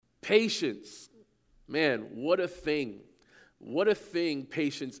Patience. Man, what a thing. What a thing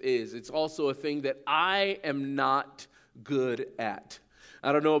patience is. It's also a thing that I am not good at.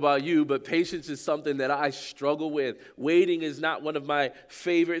 I don't know about you, but patience is something that I struggle with. Waiting is not one of my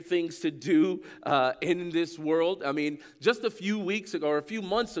favorite things to do in this world. I mean, just a few weeks ago or a few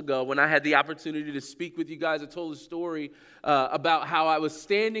months ago when I had the opportunity to speak with you guys, I told a story about how I was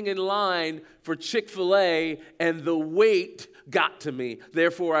standing in line for Chick-fil-A and the wait got to me.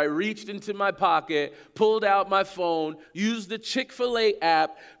 Therefore, I reached into my pocket, pulled out my phone, used the Chick-fil-A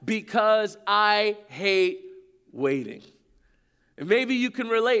app because I hate waiting. And maybe you can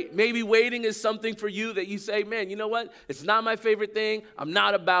relate. Maybe waiting is something for you that you say, man, you know what? It's not my favorite thing. I'm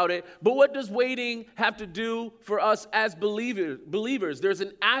not about it. But what does waiting have to do for us as believers? There's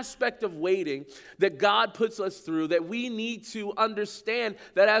an aspect of waiting that God puts us through that we need to understand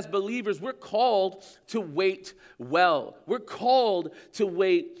that as believers, we're called to wait well. We're called to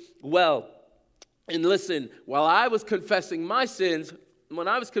wait well. And listen, while I was confessing my sins,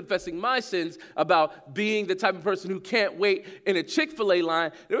 about being the type of person who can't wait in a Chick-fil-A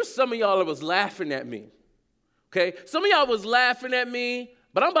line, there was some of y'all that was laughing at me, okay? Some of y'all was laughing at me,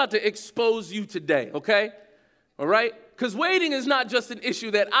 but I'm about to expose you today, okay? All right? Because waiting is not just an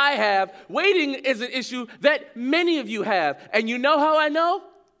issue that I have. Waiting is an issue that many of you have. And you know how I know?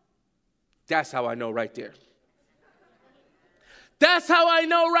 That's how I know right there. That's how I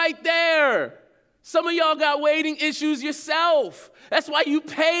know right there. Some of y'all got waiting issues yourself. That's why you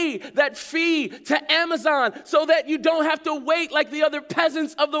pay that fee to Amazon so that you don't have to wait like the other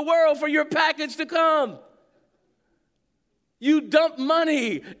peasants of the world for your package to come. You dump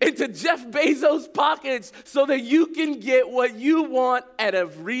money into Jeff Bezos' pockets so that you can get what you want at a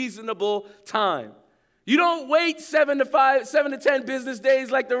reasonable time. You don't wait 7 to 10 business days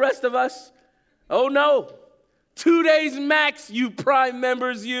like the rest of us. Oh no. 2 days max, you Prime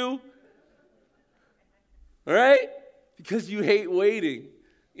members, you. All right? Because you hate waiting.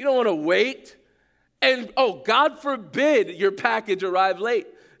 You don't want to wait. And, God forbid your package arrive late.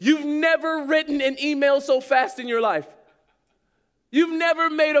 You've never written an email so fast in your life. You've never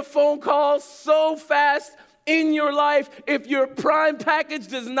made a phone call so fast in your life if your Prime package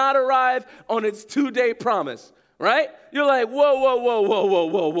does not arrive on its 2-day promise, right? You're like,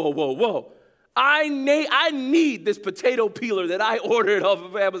 whoa. I need this potato peeler that I ordered off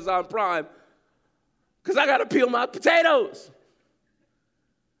of Amazon Prime because I got to peel my potatoes.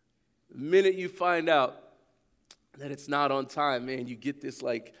 The minute you find out that it's not on time, man, you get this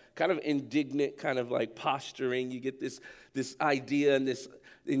like kind of indignant kind of like posturing. You get this idea and this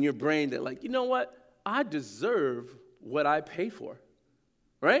in your brain that like, you know what? I deserve what I pay for,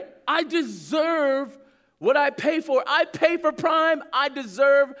 right? I deserve what I pay for. I pay for Prime. I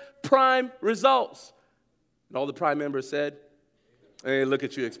deserve Prime results. And all the Prime members said, hey, look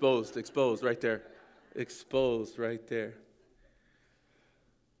at you, exposed right there. Exposed right there.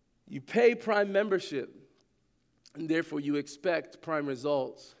 You pay Prime membership, and therefore you expect Prime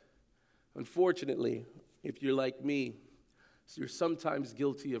results. Unfortunately, if you're like me, you're sometimes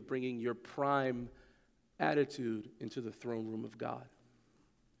guilty of bringing your Prime attitude into the throne room of God.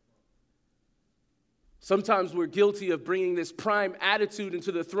 Sometimes we're guilty of bringing this Prime attitude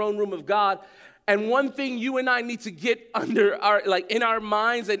into the throne room of God. And one thing you and I need to get under in our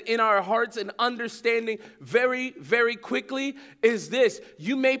minds and in our hearts and understanding very, very quickly is this.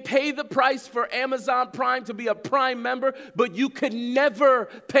 You may pay the price for Amazon Prime to be a Prime member, but you could never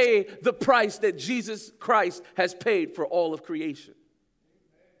pay the price that Jesus Christ has paid for all of creation.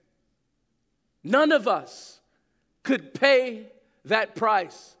 None of us could pay that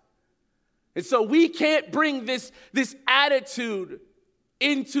price. And so we can't bring this attitude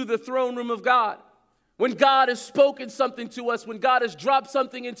into the throne room of God. When God has spoken something to us, when God has dropped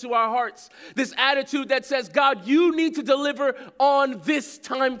something into our hearts, this attitude that says, God, you need to deliver on this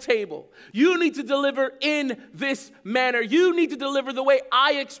timetable. You need to deliver in this manner. You need to deliver the way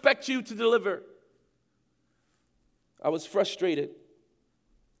I expect you to deliver. I was frustrated.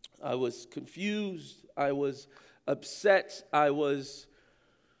 I was confused. I was upset.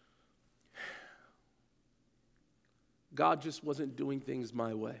 God just wasn't doing things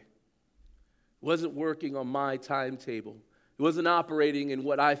my way. It wasn't working on my timetable. It wasn't operating in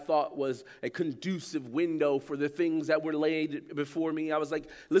what I thought was a conducive window for the things that were laid before me. I was like,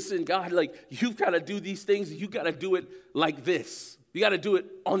 listen, God, like, you've got to do these things. You've got to do it like this. You got to do it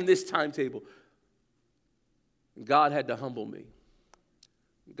on this timetable. And God had to humble me.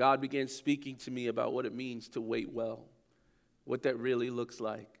 God began speaking to me about what it means to wait well, what that really looks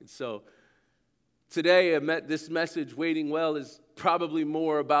like. And so today, this message, Waiting Well, is probably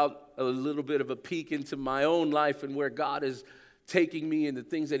more about a little bit of a peek into my own life and where God is taking me and the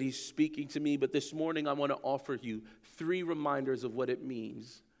things that he's speaking to me. But this morning, I want to offer you 3 reminders of what it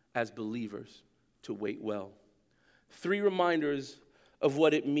means as believers to wait well. 3 reminders of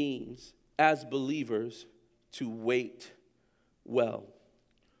what it means as believers to wait well.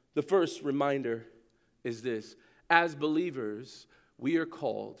 The first reminder is this: as believers, we are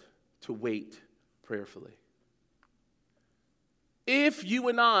called to wait prayerfully. If you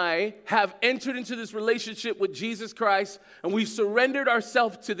and I have entered into this relationship with Jesus Christ and we've surrendered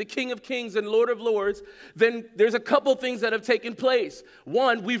ourselves to the King of Kings and Lord of Lords, then there's a couple things that have taken place.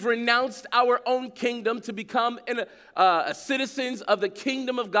 One, we've renounced our own kingdom to become citizens of the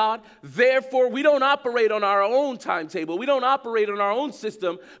kingdom of God. Therefore, we don't operate on our own timetable. We don't operate on our own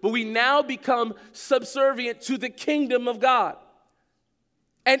system, but we now become subservient to the kingdom of God.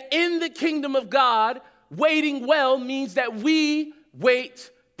 And in the kingdom of God, waiting well means that we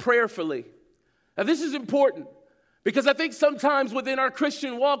wait prayerfully. Now, this is important because I think sometimes within our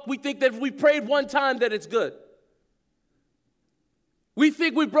Christian walk, we think that if we prayed one time that it's good. We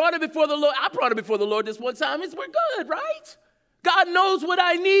think we brought it before the Lord. I brought it before the Lord this one time. We're good, right? God knows what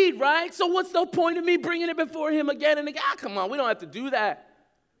I need, right? So what's the point of me bringing it before him again and again? Come on, we don't have to do that.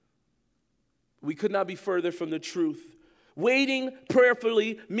 We could not be further from the truth. Waiting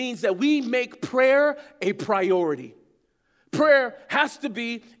prayerfully means that we make prayer a priority. Prayer has to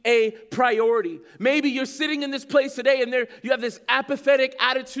be a priority. Maybe you're sitting in this place today and you have this apathetic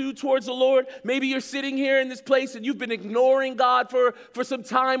attitude towards the Lord. Maybe you're sitting here in this place and you've been ignoring God for some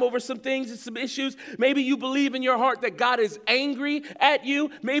time over some things and some issues. Maybe you believe in your heart that God is angry at you.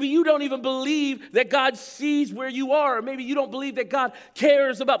 Maybe you don't even believe that God sees where you are. Or maybe you don't believe that God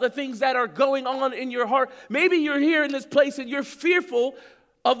cares about the things that are going on in your heart. Maybe you're here in this place and you're fearful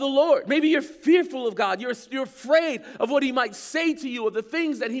of the Lord. Maybe you're fearful of God. You're afraid of what he might say to you, of the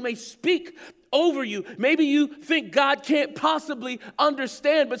things that he may speak over you. Maybe you think God can't possibly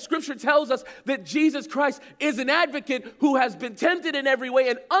understand, but Scripture tells us that Jesus Christ is an advocate who has been tempted in every way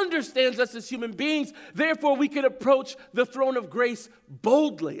and understands us as human beings. Therefore, we can approach the throne of grace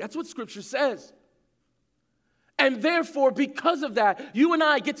boldly. That's what Scripture says. And therefore, because of that, you and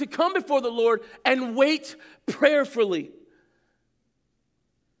I get to come before the Lord and wait prayerfully.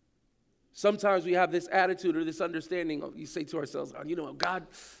 Sometimes we have this attitude or this understanding. You say to ourselves,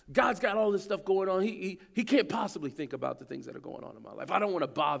 God's got all this stuff going on. He can't possibly think about the things that are going on in my life. I don't want to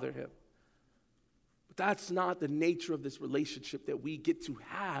bother him. But that's not the nature of this relationship that we get to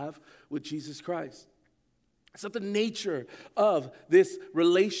have with Jesus Christ. It's not the nature of this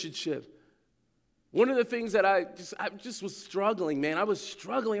relationship. One of the things that I just was struggling, man. I was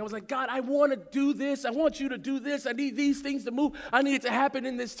struggling. I was like, God, I want to do this. I want you to do this. I need these things to move. I need it to happen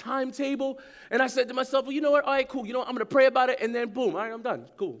in this timetable. And I said to myself, well, you know what? All right, cool. I'm going to pray about it. And then boom, all right, I'm done.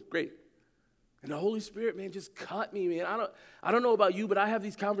 Cool, great. And the Holy Spirit, man, just cut me, man. I don't know about you, but I have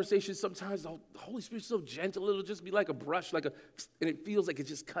these conversations sometimes. The Holy Spirit's so gentle. It'll just be like a brush, and it feels like it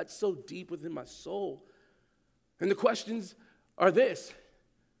just cuts so deep within my soul. And the questions are this.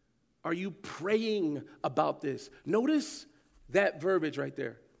 Are you praying about this? Notice that verbiage right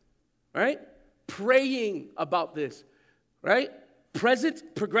there, right? Praying about this, right?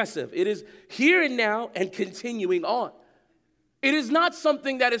 Present progressive. It is here and now and continuing on. It is not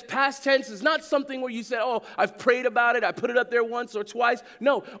something that is past tense. It's not something where you say, oh, I've prayed about it. I put it up there once or twice.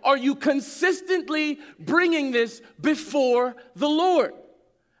 No. Are you consistently bringing this before the Lord?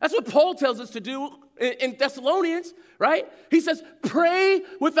 That's what Paul tells us to do in Thessalonians, right? He says, pray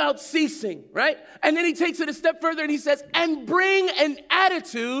without ceasing, right? And then he takes it a step further and he says, and bring an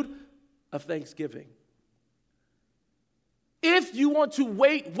attitude of thanksgiving. If you want to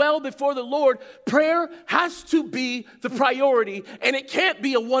wait well before the Lord, prayer has to be the priority, and it can't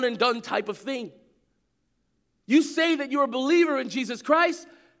be a one and done type of thing. You say that you're a believer in Jesus Christ,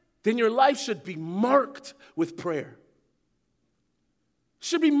 then your life should be marked with prayer.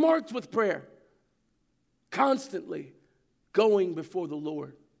 Should be marked with prayer. Constantly going before the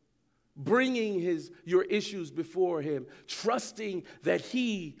Lord, bringing your issues before him, trusting that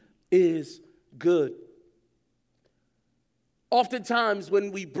he is good. Oftentimes,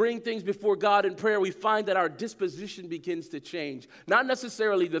 when we bring things before God in prayer, we find that our disposition begins to change. Not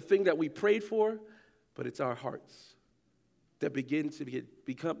necessarily the thing that we prayed for, but it's our hearts that begin to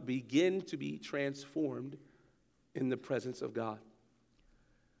be transformed in the presence of God.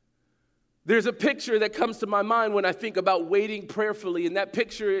 There's a picture that comes to my mind when I think about waiting prayerfully, and that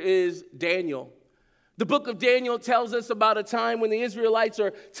picture is Daniel. The book of Daniel tells us about a time when the Israelites are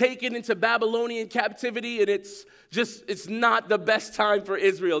taken into Babylonian captivity, and it's not the best time for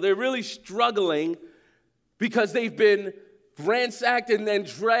Israel. They're really struggling because they've been ransacked and then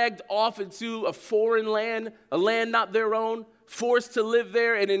dragged off into a foreign land, a land not their own, forced to live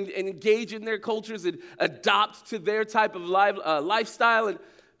there and engage in their cultures and adopt to their type of lifestyle. And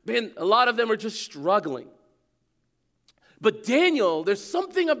man, a lot of them are just struggling. But Daniel, there's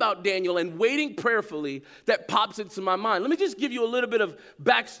something about Daniel and waiting prayerfully that pops into my mind. Let me just give you a little bit of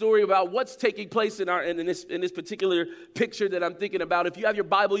backstory about what's taking place in this particular picture that I'm thinking about. If you have your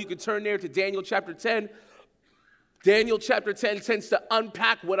Bible, you can turn there to Daniel chapter 10. Daniel chapter 10 tends to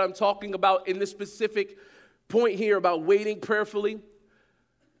unpack what I'm talking about in this specific point here about waiting prayerfully.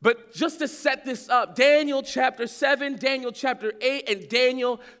 But just to set this up, Daniel chapter 7, Daniel chapter 8, and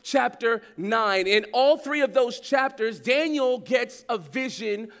Daniel chapter 9. In all three of those chapters, Daniel gets a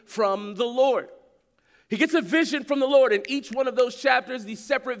vision from the Lord. He gets a vision from the Lord in each one of those chapters, these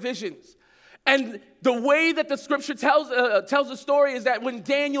separate visions. And the way that the scripture tells the story is that when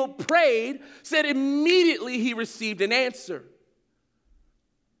Daniel prayed, said immediately he received an answer.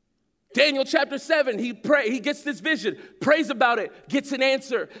 Daniel chapter 7, he gets this vision, prays about it, gets an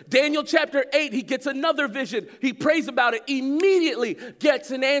answer. Daniel chapter 8, he gets another vision, he prays about it, immediately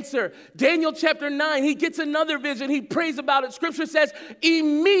gets an answer. Daniel chapter 9, he gets another vision, he prays about it. Scripture says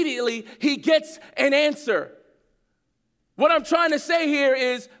immediately he gets an answer. What I'm trying to say here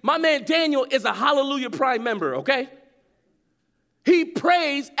is my man Daniel is a Hallelujah Prime member, okay? He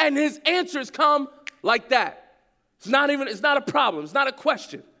prays and his answers come like that. It's not a problem, it's not a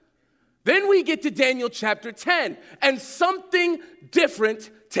question. Then we get to Daniel chapter 10, and something different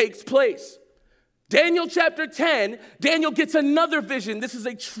takes place. Daniel chapter 10, Daniel gets another vision. This is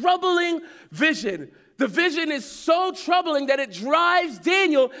a troubling vision. The vision is so troubling that it drives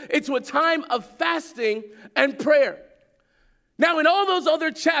Daniel into a time of fasting and prayer. Now, in all those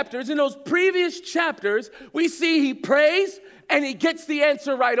other chapters, in those previous chapters, we see he prays and he gets the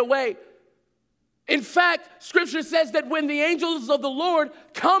answer right away. In fact, Scripture says that when the angels of the Lord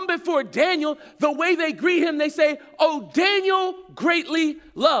come before Daniel, the way they greet him, they say, "Oh, Daniel, greatly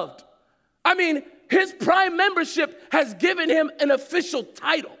loved." I mean, his prime membership has given him an official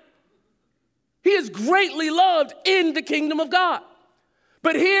title. He is greatly loved in the kingdom of God.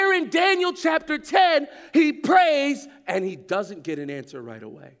 But here in Daniel chapter 10, he prays and he doesn't get an answer right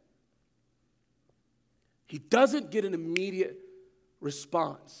away. He doesn't get an immediate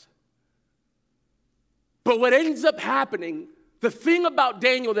response. But what ends up happening, the thing about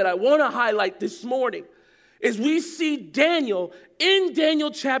Daniel that I want to highlight this morning, is we see Daniel in Daniel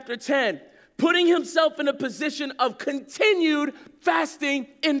chapter 10 putting himself in a position of continued fasting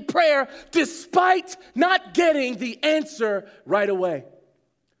in prayer despite not getting the answer right away.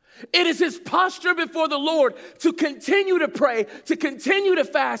 It is his posture before the Lord to continue to pray, to continue to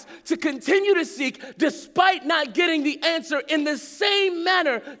fast, to continue to seek despite not getting the answer in the same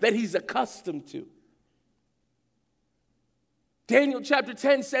manner that he's accustomed to. Daniel chapter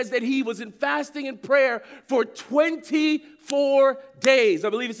 10 says that he was in fasting and prayer for 24 days. I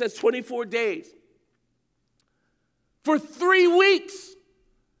believe it says 24 days. For 3 weeks,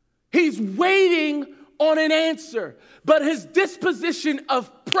 he's waiting on an answer, but his disposition of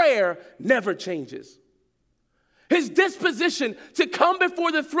prayer never changes. His disposition to come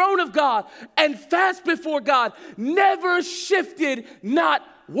before the throne of God and fast before God never shifted, not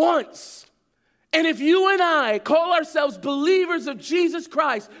once. And if you and I call ourselves believers of Jesus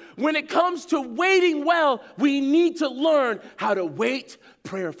Christ, when it comes to waiting well, we need to learn how to wait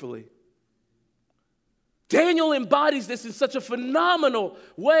prayerfully. Daniel embodies this in such a phenomenal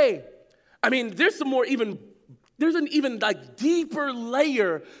way. I mean, there's an even like deeper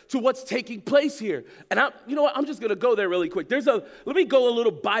layer to what's taking place here. And I'm just going to go there really quick. Let me go a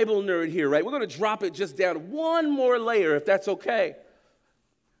little Bible nerd here, right? We're going to drop it just down one more layer, if that's okay.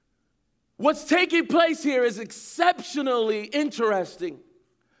 What's taking place here is exceptionally interesting.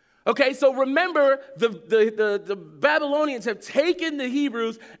 Okay, so remember, the Babylonians have taken the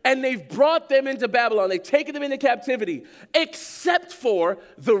Hebrews and they've brought them into Babylon. They've taken them into captivity, except for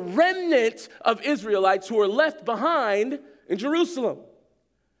the remnant of Israelites who are left behind in Jerusalem.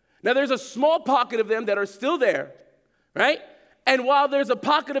 Now, there's a small pocket of them that are still there, right? And while there's a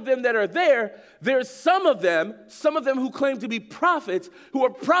pocket of them that are there, there's some of them who claim to be prophets who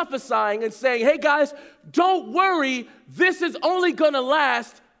are prophesying and saying, hey guys, don't worry, this is only going to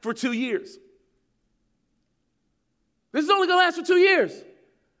last for 2 years. This is only going to last for 2 years.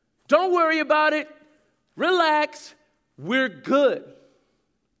 Don't worry about it. Relax. We're good.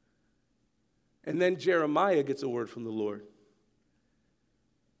 And then Jeremiah gets a word from the Lord.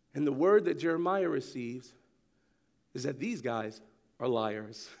 And the word that Jeremiah receives is that these guys are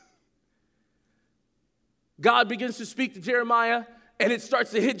liars. God begins to speak to Jeremiah, And it starts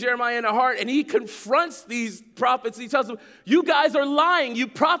to hit Jeremiah in the heart, and he confronts these prophets. He tells them, you guys are lying. You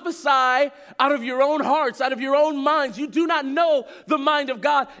prophesy out of your own hearts, out of your own minds. You do not know the mind of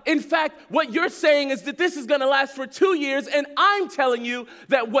God. In fact, what you're saying is that this is going to last for 2 years, and I'm telling you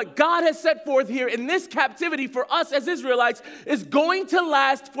that what God has set forth here in this captivity for us as Israelites is going to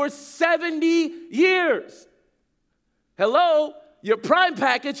last for 70 years. Hello, your Prime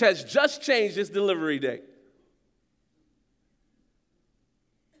package has just changed its delivery date.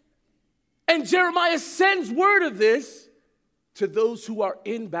 And Jeremiah sends word of this to those who are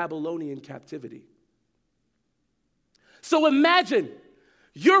in Babylonian captivity. So imagine,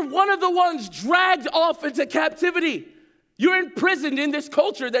 you're one of the ones dragged off into captivity. You're imprisoned in this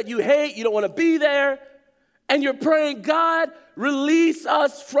culture that you hate, you don't want to be there, and you're praying, God, release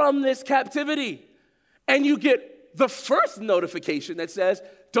us from this captivity. And you get the first notification that says,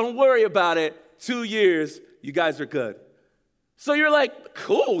 don't worry about it, 2 years, you guys are good. So you're like,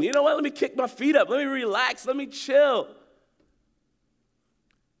 cool, you know what? Let me kick my feet up. Let me relax. Let me chill.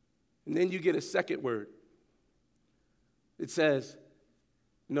 And then you get a second word. It says,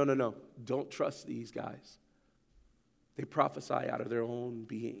 no. Don't trust these guys. They prophesy out of their own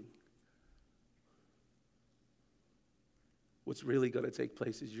being. What's really going to take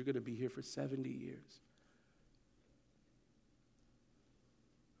place is you're going to be here for 70 years.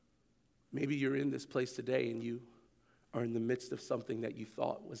 Maybe you're in this place today and you are in the midst of something that you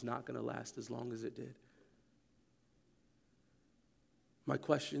thought was not going to last as long as it did. My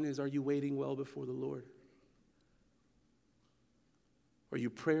question is, are you waiting well before the Lord? Are you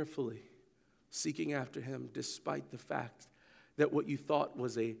prayerfully seeking after him despite the fact that what you thought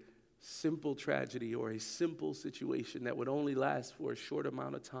was a simple tragedy or a simple situation that would only last for a short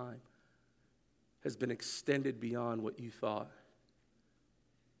amount of time has been extended beyond what you thought?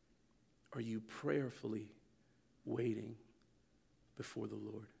 Are you prayerfully waiting before the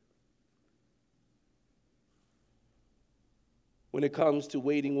Lord? When it comes to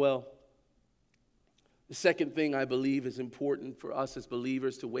waiting well, the second thing I believe is important for us as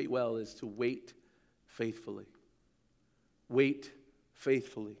believers to wait well is to wait faithfully. Wait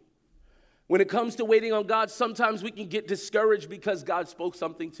faithfully. When it comes to waiting on God, sometimes we can get discouraged because God spoke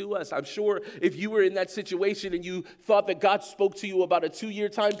something to us. I'm sure if you were in that situation and you thought that God spoke to you about a 2-year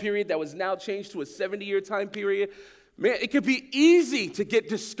time period that was now changed to a 70-year time period, man, it could be easy to get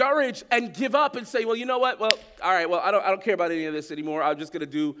discouraged and give up and say, well, you know what? Well, all right, well, I don't care about any of this anymore. I'm going to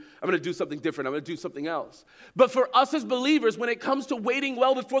do something different. I'm going to do something else. But for us as believers, when it comes to waiting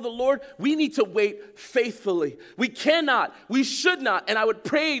well before the Lord, we need to wait faithfully. We cannot, we should not, and I would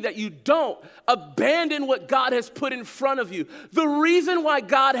pray that you don't abandon what God has put in front of you. The reason why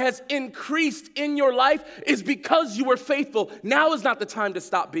God has increased in your life is because you were faithful. Now is not the time to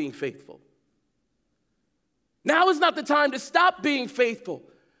stop being faithful. Now is not the time to stop being faithful.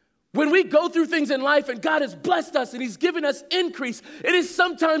 When we go through things in life and God has blessed us and he's given us increase, it is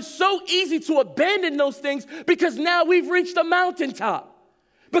sometimes so easy to abandon those things because now we've reached the mountaintop.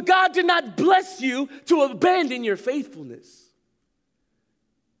 But God did not bless you to abandon your faithfulness.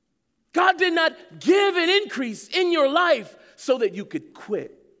 God did not give an increase in your life so that you could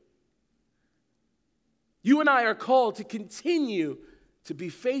quit. You and I are called to continue to be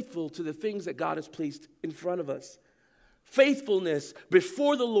faithful to the things that God has placed in front of us. Faithfulness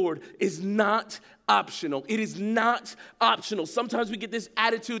before the Lord is not optional. It is not optional. Sometimes we get this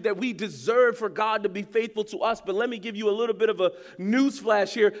attitude that we deserve for God to be faithful to us, but let me give you a little bit of a news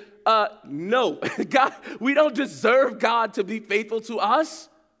flash here. No, God, we don't deserve God to be faithful to us,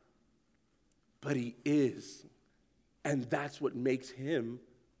 but he is, and that's what makes him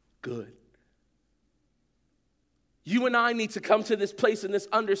good. You and I need to come to this place and this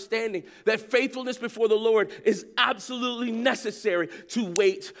understanding that faithfulness before the Lord is absolutely necessary to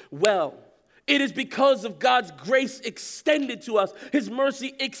wait well. It is because of God's grace extended to us, his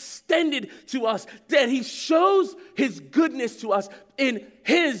mercy extended to us, that he shows his goodness to us in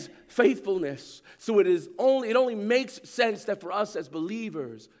his faithfulness. So it only makes sense that for us as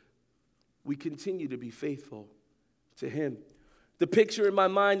believers, we continue to be faithful to him. The picture in my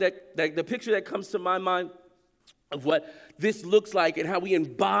mind the picture that comes to my mind of what this looks like and how we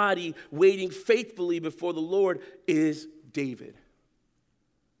embody waiting faithfully before the Lord is David.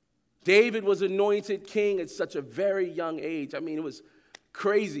 David was anointed king at such a very young age. I mean, it was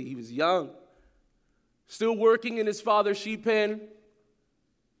crazy. He was young, still working in his father's sheep pen.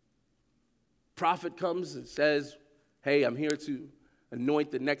 Prophet comes and says, hey, I'm here to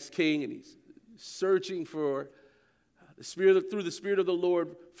anoint the next king, and he's searching for through the Spirit of the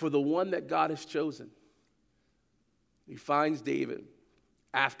Lord for the one that God has chosen. He finds David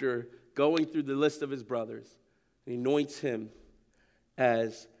after going through the list of his brothers. He anoints him.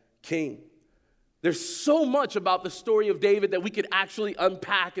 as king. There's so much about the story of David that we could actually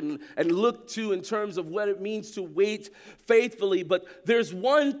unpack and look to in terms of what it means to wait faithfully. But there's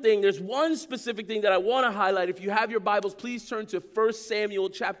one specific thing that I want to highlight. If you have your Bibles, please turn to 1 Samuel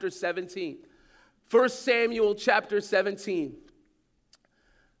chapter 17. 1 Samuel chapter 17.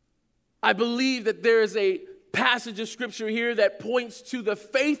 I believe that there is a passage of scripture here that points to the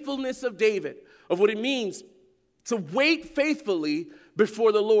faithfulness of David, of what it means to wait faithfully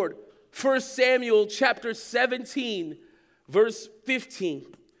before the Lord. 1 Samuel chapter 17, verse 15.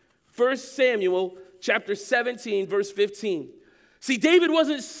 1 Samuel chapter 17, verse 15. See, David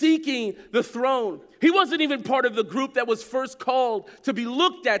wasn't seeking the throne. He wasn't even part of the group that was first called to be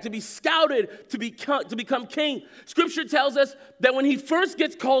looked at, to be scouted, to become king. Scripture tells us that when he first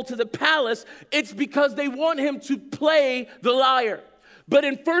gets called to the palace, it's because they want him to play the lyre. But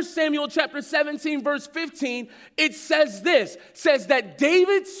in 1 Samuel chapter 17, verse 15, it says this, says that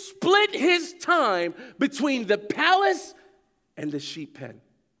David split his time between the palace and the sheep pen.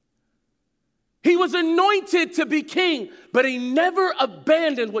 He was anointed to be king, but he never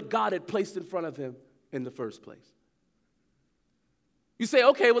abandoned what God had placed in front of him in the first place. You say,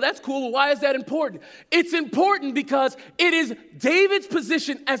 okay, well, that's cool. Why is that important? It's important because it is David's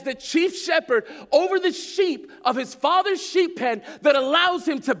position as the chief shepherd over the sheep of his father's sheep pen that allows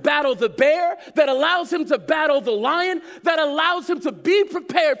him to battle the bear, that allows him to battle the lion, that allows him to be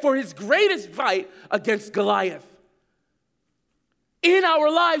prepared for his greatest fight against Goliath. In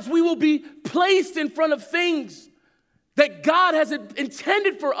our lives, we will be placed in front of things that God has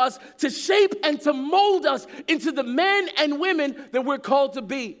intended for us to shape and to mold us into the men and women that we're called to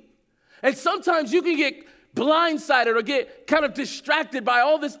be. And sometimes you can get blindsided or get kind of distracted by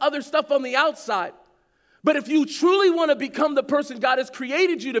all this other stuff on the outside. But if you truly want to become the person God has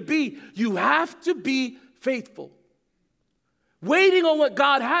created you to be, you have to be faithful. Waiting on what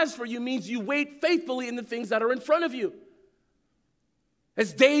God has for you means you wait faithfully in the things that are in front of you.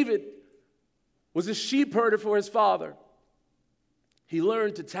 As David was a sheep herder for his father, he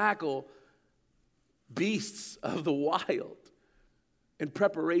learned to tackle beasts of the wild in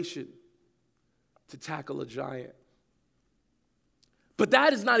preparation to tackle a giant. But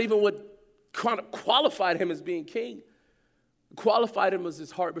that is not even what qualified him as being king. What qualified him was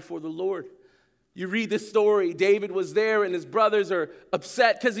his heart before the Lord. You read this story, David was there and his brothers are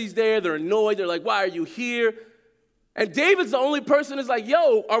upset because he's there. They're annoyed. They're like, why are you here? And David's the only person who's like,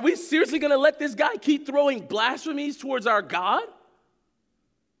 yo, are we seriously going to let this guy keep throwing blasphemies towards our God?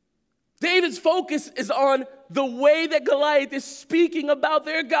 David's focus is on the way that Goliath is speaking about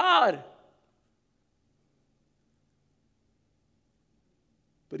their God.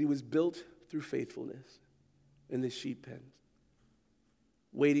 But he was built through faithfulness in the sheep pens.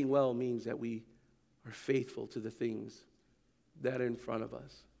 Waiting well means that we are faithful to the things that are in front of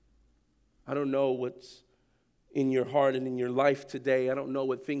us. I don't know what's in your heart and in your life today. I don't know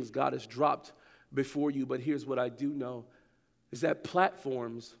what things God has dropped before you, but here's what I do know, is that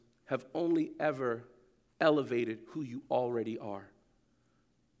platforms have only ever elevated who you already are.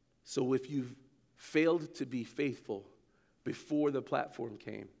 So if you've failed to be faithful before the platform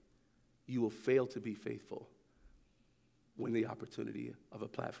came, you will fail to be faithful when the opportunity of a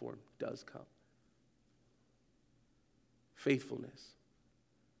platform does come. Faithfulness,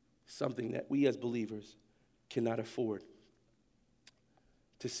 something that we as believers cannot afford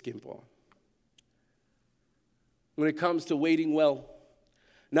to skimp on. When it comes to waiting well,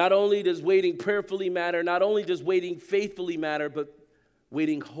 not only does waiting prayerfully matter, not only does waiting faithfully matter, but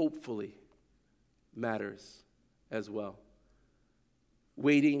waiting hopefully matters as well.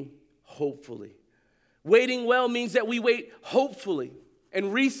 Waiting hopefully. Waiting well means that we wait hopefully.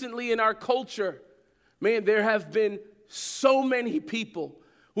 And recently in our culture, man, there have been so many people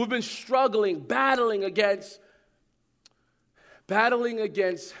who have been struggling, battling against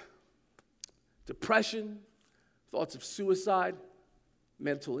depression, thoughts of suicide,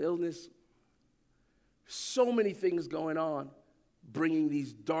 mental illness. So many things going on, bringing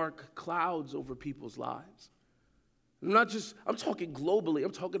these dark clouds over people's lives. I'm talking globally,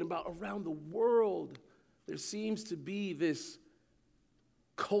 I'm talking about around the world. There seems to be this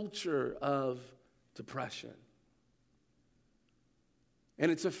culture of depression. And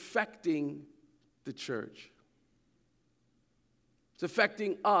it's affecting the church. It's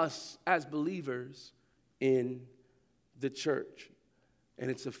affecting us as believers in the church. And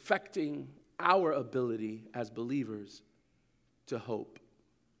it's affecting our ability as believers to hope.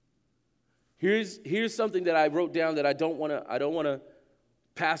 Here's something that I wrote down that I don't want to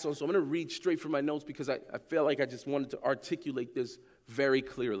pass on. So I'm going to read straight from my notes because I feel like I just wanted to articulate this very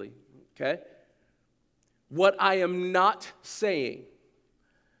clearly. Okay? What I am not saying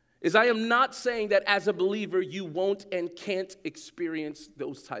is I am not saying that as a believer you won't and can't experience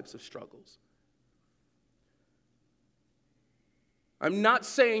those types of struggles. I'm not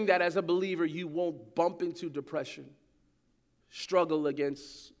saying that as a believer you won't bump into depression, struggle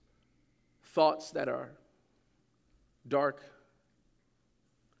against thoughts that are dark.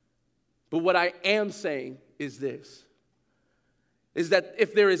 But what I am saying is this, is that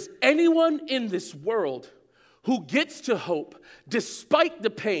if there is anyone in this world who gets to hope despite the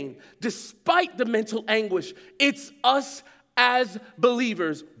pain, despite the mental anguish, it's us as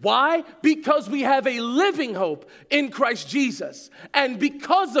believers. Why? Because we have a living hope in Christ Jesus. And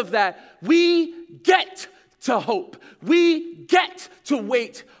because of that, we get to hope. We get to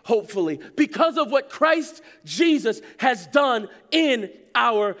wait hopefully because of what Christ Jesus has done in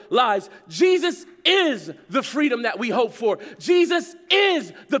our lives. Jesus is the freedom that we hope for. Jesus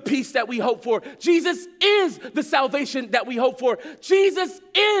is the peace that we hope for. Jesus is the salvation that we hope for. Jesus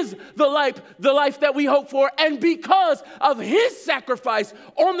is the life that we hope for. And because of his sacrifice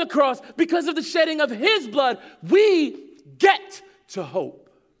on the cross, because of the shedding of his blood, we get to hope.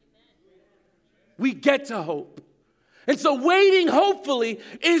 We get to hope. And so waiting hopefully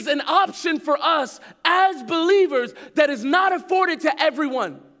is an option for us as believers that is not afforded to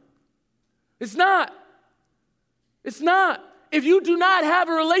everyone. It's not. It's not. If you do not have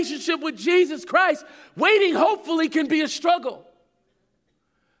a relationship with Jesus Christ, waiting hopefully can be a struggle.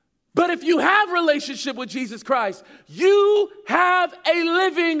 But if you have a relationship with Jesus Christ, you have a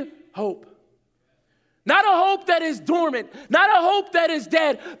living hope. Not a hope that is dormant, not a hope that is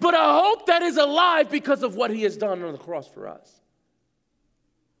dead, but a hope that is alive because of what he has done on the cross for us.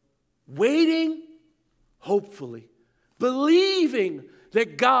 Waiting, hopefully, believing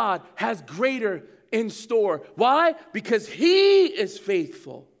that God has greater in store. Why? Because he is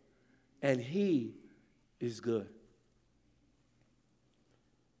faithful and he is good.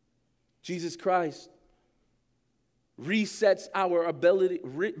 Jesus Christ resets our ability,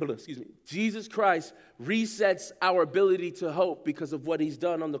 Jesus Christ resets our ability to hope because of what he's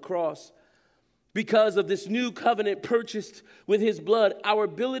done on the cross. Because of this new covenant purchased with his blood, our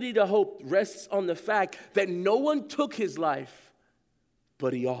ability to hope rests on the fact that no one took his life,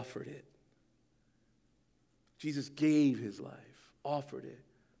 but he offered it. Jesus gave his life, offered it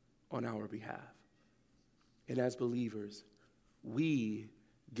on our behalf. And as believers, we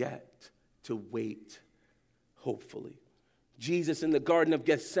get to wait hopefully. Jesus in the Garden of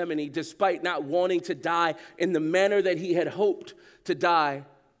Gethsemane, despite not wanting to die in the manner that he had hoped to die,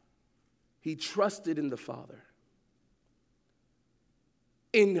 he trusted in the Father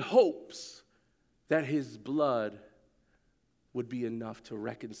in hopes that his blood would be enough to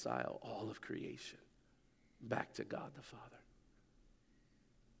reconcile all of creation back to God the Father.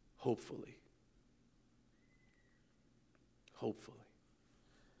 Hopefully. Hopefully.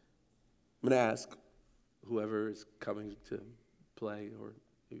 I'm going to ask whoever is coming to play, or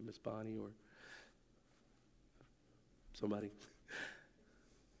maybe Miss Bonnie or somebody.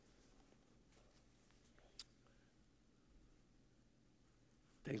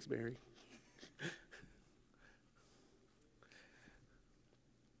 Thanks, Mary.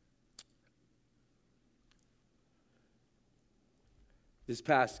 This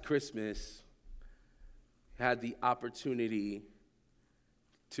past Christmas, I had the opportunity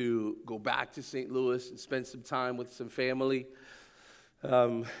to go back to St. Louis and spend some time with some family.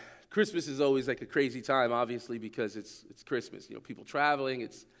 Christmas is always like a crazy time, obviously, because it's Christmas. You know, people traveling.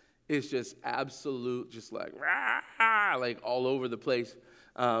 It's just absolute, just like rah, like all over the place.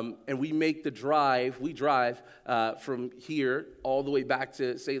 And we make the drive. We drive from here all the way back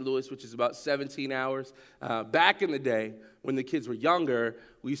to St. Louis, which is about 17 hours. Back in the day, when the kids were younger,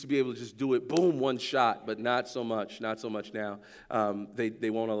 we used to be able to just do it, boom, one shot, but not so much now. They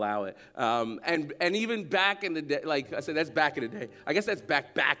won't allow it. And even back in the day, like I said, that's back in the day. I guess that's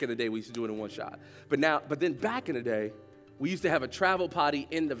back in the day we used to do it in one shot. But then back in the day, we used to have a travel potty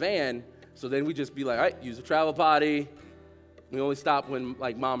in the van, so then we just be like, all right, use the travel potty. We only stop when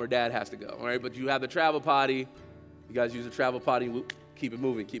like mom or dad has to go, all right? But you have the travel potty. You guys use the travel potty. We'll keep it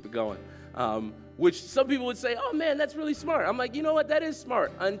moving, keep it going. Which some people would say, oh, man, that's really smart. I'm like, you know what? That is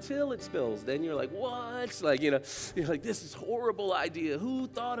smart until it spills. Then you're like, what? Like, you know, you're like, this is a horrible idea. Who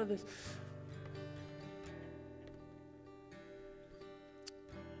thought of this?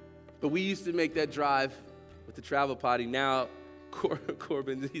 But we used to make that drive with the travel potty. Now,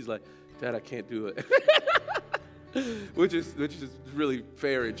 Corbin, he's like, Dad, I can't do it. which is really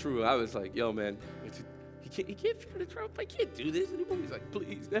fair and true. I was like, yo, man, he can't figure the travel potty. I can't do this anymore. He's like,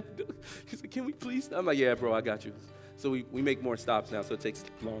 please, Dad. He's like, can we please stop? I'm like, yeah, bro, I got you. So we make more stops now, so it takes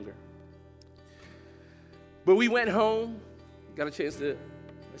longer. But we went home, got a chance to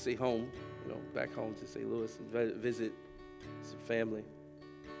say home, back home to St. Louis and visit some family.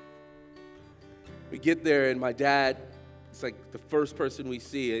 We get there, and my dad, it's like the first person we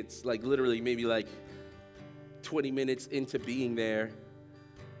see. It's like literally maybe like 20 minutes into being there.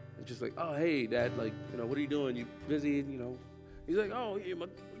 I'm just like, oh, hey, Dad, like, what are you doing? You busy? He's like, oh, yeah,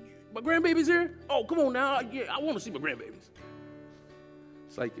 my grandbaby's here? Oh, come on now. Yeah, I want to see my grandbabies.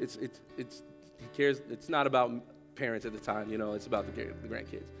 It's like, he cares. It's not about parents at the time, it's about the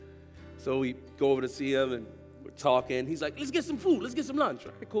grandkids. So we go over to see him, and we're talking. He's like, let's get some food. Let's get some lunch.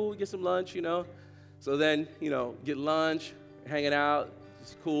 All right, cool, we get some lunch, So then, get lunch, hanging out.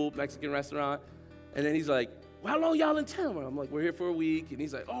 It's cool, Mexican restaurant. And then he's like, well, how long y'all in town? And I'm like, we're here for a week. And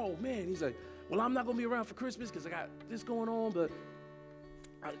he's like, oh, man. He's like, well, I'm not going to be around for Christmas because I got this going on. But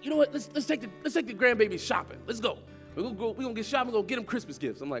you know what? Let's take the grandbaby shopping. Let's go. We're going to get shopping. We're going to get them Christmas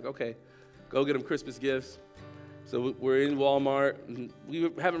gifts. I'm like, okay, go get them Christmas gifts. So we're in Walmart. And we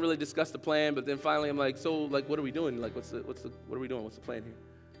haven't really discussed the plan. But then finally I'm like, so, like, what are we doing? Like, what are we doing? What's the plan here?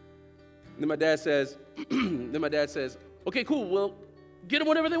 And then my dad says, okay, cool. Well, get them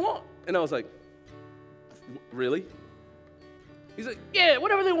whatever they want. And I was like, really? He's like, yeah,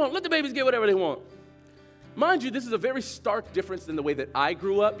 whatever they want. Let the babies get whatever they want. Mind you, this is a very stark difference than the way that I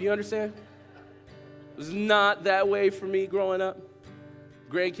grew up. You understand? It was not that way for me growing up.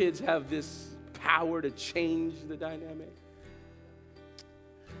 Grandkids have this power to change the dynamic.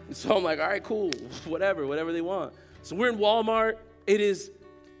 And so I'm like, all right, cool, whatever they want. So we're in Walmart. It is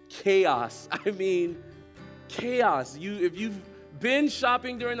chaos. I mean, chaos. If you've been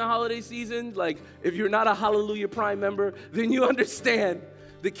shopping during the holiday season, like if you're not a Hallelujah Prime member, then you understand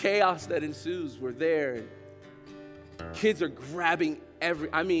the chaos that ensues. We're there. Kids are grabbing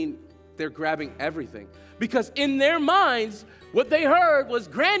they're grabbing everything. Because in their minds, what they heard was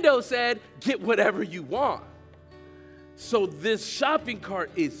Grando said, get whatever you want. So this shopping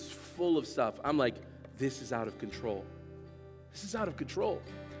cart is full of stuff. I'm like, this is out of control. This is out of control.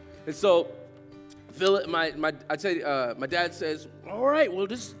 And so my dad says, all right, well,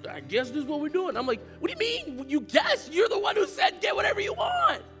 I guess this is what we're doing. I'm like, what do you mean? You guess? You're the one who said get whatever you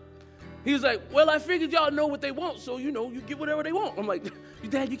want. He was like, well, I figured y'all know what they want, so, you get whatever they want. I'm like,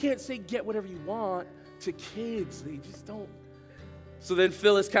 Dad, you can't say get whatever you want to kids. They just don't. So then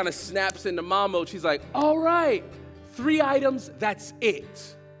Phyllis kind of snaps into mom mode. She's like, all right, 3 items, that's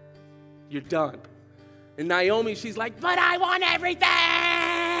it. You're done. And Naomi, she's like, but I want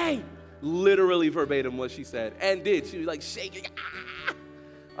everything. Literally verbatim what she said and did. She was like shaking. Ah!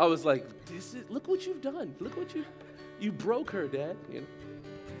 I was like, look what you've done. Look what you broke her, Dad. And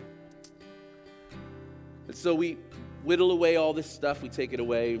so we whittle away all this stuff. We take it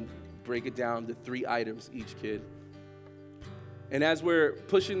away, break it down to 3 items each kid. And as we're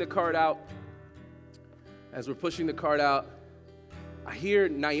pushing the cart out, I hear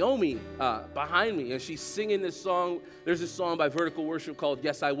Naomi behind me, and she's singing this song. There's this song by Vertical Worship called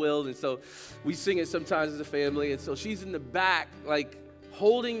Yes, I Will, and so we sing it sometimes as a family. And so she's in the back, like,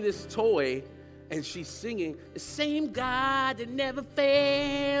 holding this toy, and she's singing, the same God that never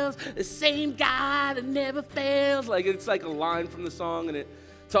fails, the same God that never fails. Like, it's like a line from the song, and it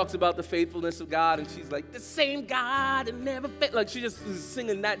talks about the faithfulness of God, and she's like, the same God that never fails. Like, she just is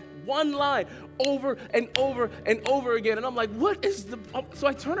singing that one line over and over and over again. And I'm like, so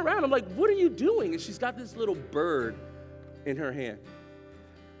I turn around, I'm like, what are you doing? And she's got this little bird in her hand.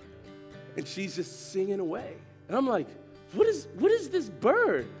 And she's just singing away. And I'm like, what is this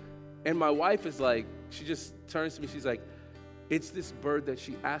bird? And my wife is like, she just turns to me, she's like, it's this bird that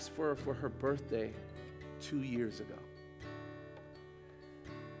she asked for her birthday 2 years ago.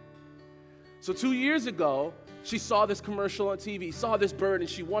 So 2 years ago, she saw this commercial on TV, saw this bird, and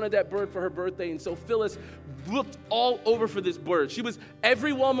she wanted that bird for her birthday. And so Phyllis looked all over for this bird. She was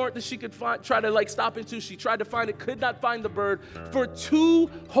every Walmart that she could try to stop into. She tried to find it, could not find the bird for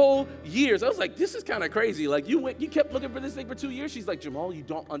 2 whole years. I was like, this is kind of crazy. Like, you kept looking for this thing for 2 years. She's like, Jamal, you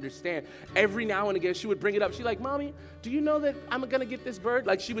don't understand. Every now and again, she would bring it up. She's like, Mommy, do you know that I'm going to get this bird?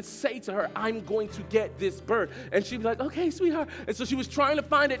 Like, she would say to her, I'm going to get this bird. And she'd be like, okay, sweetheart. And so she was trying to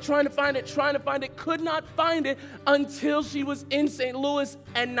find it, could not find it until she was in St. Louis,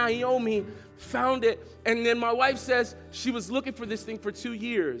 and Naomi found it. And then my wife says she was looking for this thing for 2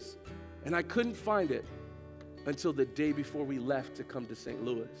 years, and I couldn't find it until the day before we left to come to St.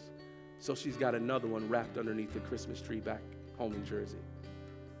 Louis. So she's got another one wrapped underneath the Christmas tree back home in Jersey.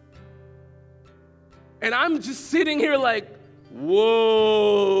 And I'm just sitting here like,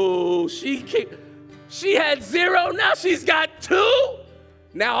 whoa, she had 0, now she's got 2.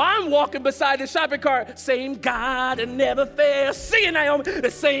 Now I'm walking beside the shopping cart, same God that never fails. Singing, Naomi, the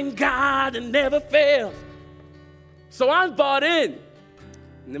same God that never fails. So I'm bought in.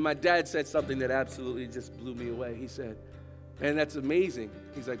 And then my dad said something that absolutely just blew me away. He said, man, that's amazing.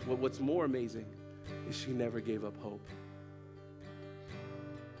 He's like, well, what's more amazing is she never gave up hope.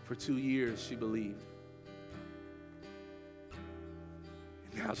 For 2 years, she believed.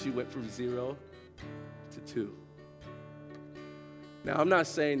 And now she went from 0 to 2. Now, I'm not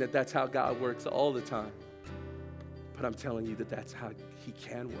saying that that's how God works all the time, but I'm telling you that that's how he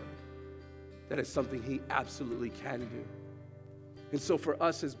can work. That is something he absolutely can do. And so for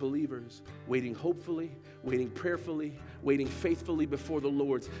us as believers, waiting hopefully, waiting prayerfully, waiting faithfully before the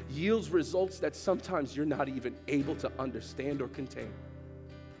Lord yields results that sometimes you're not even able to understand or contain.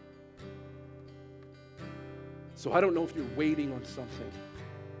 So I don't know if you're waiting on something,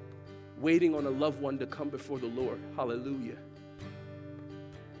 waiting on a loved one to come before the Lord. Hallelujah.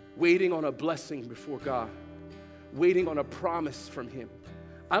 Waiting on a blessing before God, waiting on a promise from him.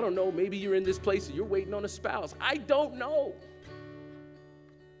 I don't know, maybe you're in this place and you're waiting on a spouse. I don't know.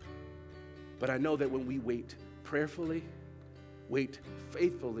 But I know that when we wait prayerfully, wait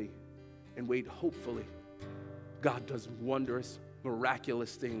faithfully, and wait hopefully, God does wondrous,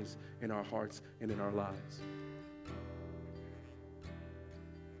 miraculous things in our hearts and in our lives.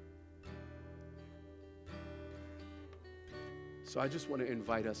 So I just want to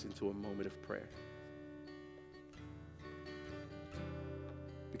invite us into a moment of prayer.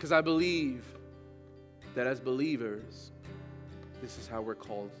 Because I believe that as believers, this is how we're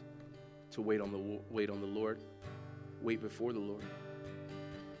called to wait on the Lord, wait before the Lord.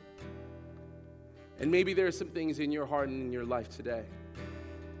 And maybe there are some things in your heart and in your life today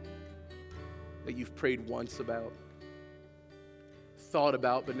that you've prayed once about, thought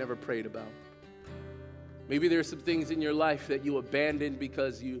about, but never prayed about. Maybe there are some things in your life that you abandoned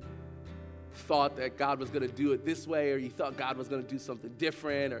because you thought that God was going to do it this way, or you thought God was going to do something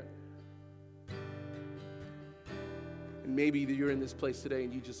different, and maybe you're in this place today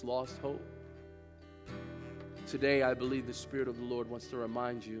and you just lost hope. Today, I believe the Spirit of the Lord wants to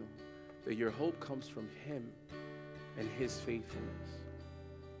remind you that your hope comes from him and his faithfulness.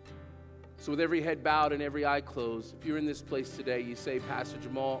 So with every head bowed and every eye closed, if you're in this place today, you say, Pastor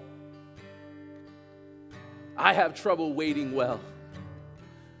Jamal, I have trouble waiting well.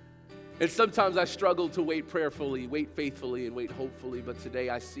 And sometimes I struggle to wait prayerfully, wait faithfully, and wait hopefully. But today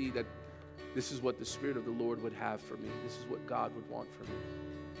I see that this is what the Spirit of the Lord would have for me. This is what God would want for me.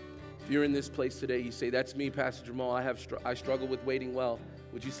 If you're in this place today, you say, that's me, Pastor Jamal. I struggle with waiting well.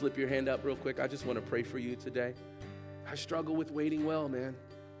 Would you slip your hand up real quick? I just want to pray for you today. I struggle with waiting well, man.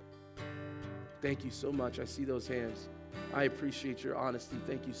 Thank you so much. I see those hands. I appreciate your honesty.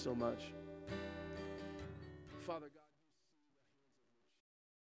 Thank you so much. Father God.